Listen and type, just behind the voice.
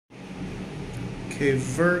Okay,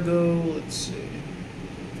 Virgo, let's see.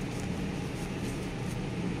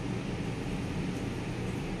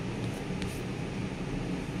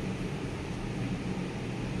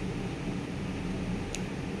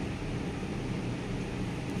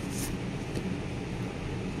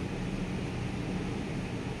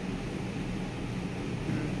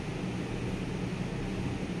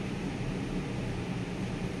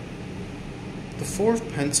 The Four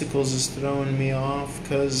of Pentacles is throwing me off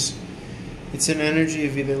because it's an energy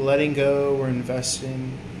of either letting go or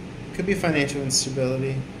investing. Could be financial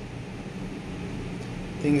instability.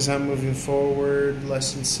 Things not moving forward,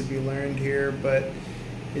 lessons to be learned here, but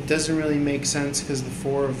it doesn't really make sense because the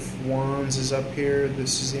Four of Wands is up here.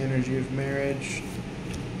 This is the energy of marriage.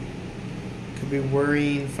 Could be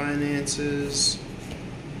worrying finances.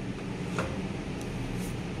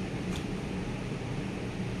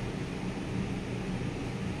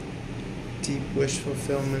 Deep wish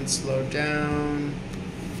fulfillment, slow down,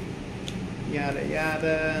 yada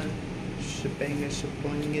yada, shebanga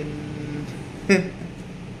shebangin.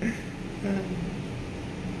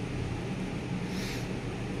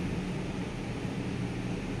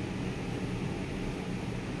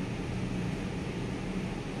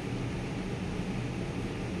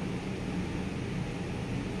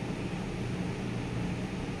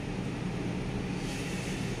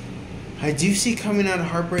 I do see coming out of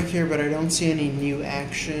heartbreak here, but I don't see any new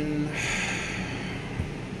action.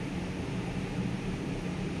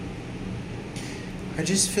 I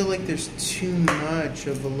just feel like there's too much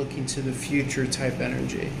of a looking to the future type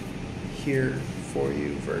energy here for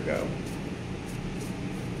you, Virgo.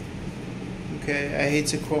 Okay, I hate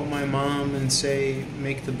to quote my mom and say,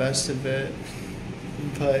 make the best of it,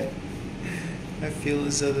 but I feel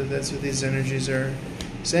as though that's what these energies are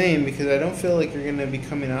saying, because I don't feel like you're going to be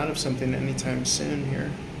coming out of something anytime soon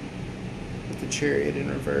here with the Chariot in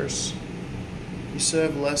reverse. You still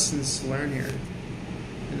have lessons to learn here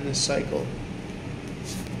in this cycle.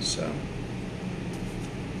 So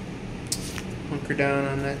hunker down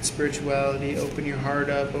on that spirituality, open your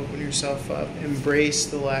heart up, open yourself up, embrace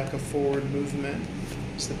the lack of forward movement.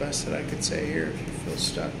 It's the best that I could say here if you feel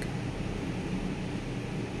stuck.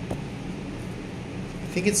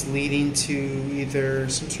 I think it's leading to either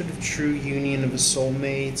some sort of true union of a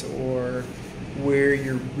soulmate or where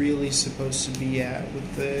you're really supposed to be at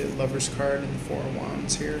with the Lover's card and the Four of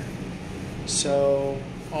Wands here. So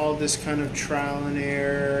all this kind of trial and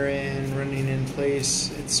error and running in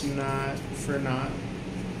place, it's not for naught.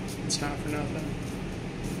 It's not for nothing.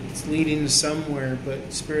 It's leading to somewhere,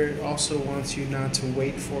 but Spirit also wants you not to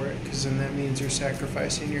wait for it, because then that means you're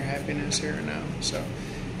sacrificing your happiness here and now. So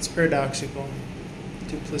it's paradoxical,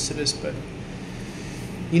 duplicitous, but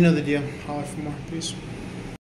you know the deal. Holler for more. Peace.